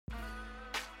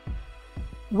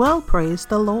Well, praise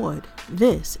the Lord.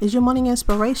 This is your morning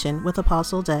inspiration with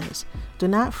Apostle Des. Do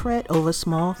not fret over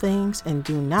small things and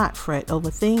do not fret over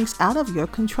things out of your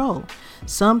control.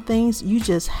 Some things you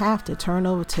just have to turn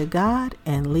over to God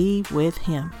and leave with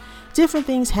Him. Different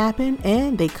things happen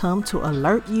and they come to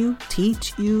alert you,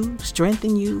 teach you,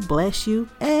 strengthen you, bless you,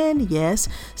 and yes,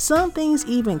 some things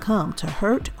even come to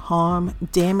hurt, harm,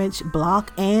 damage,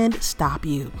 block, and stop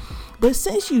you. But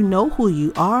since you know who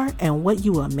you are and what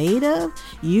you are made of,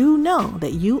 you know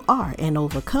that you are an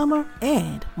overcomer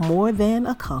and more than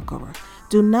a conqueror.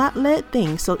 Do not let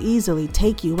things so easily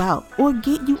take you out or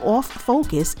get you off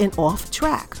focus and off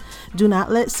track. Do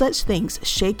not let such things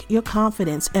shake your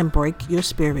confidence and break your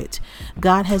spirit.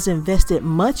 God has invested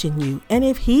much in you, and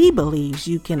if He believes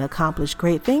you can accomplish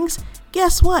great things,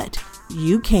 guess what?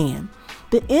 You can.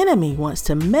 The enemy wants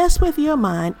to mess with your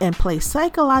mind and play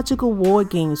psychological war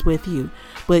games with you,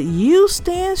 but you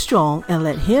stand strong and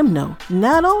let him know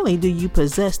not only do you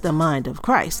possess the mind of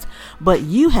Christ, but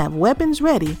you have weapons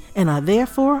ready and are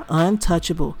therefore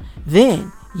untouchable.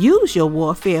 Then use your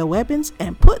warfare weapons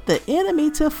and put the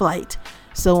enemy to flight.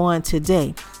 So on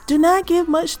today, do not give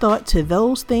much thought to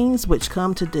those things which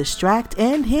come to distract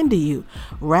and hinder you.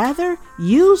 Rather,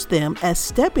 use them as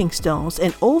stepping stones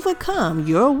and overcome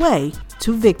your way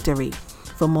to victory.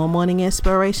 For more morning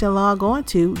inspiration, log on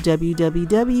to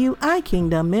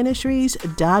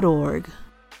www.ikingdomministries.org.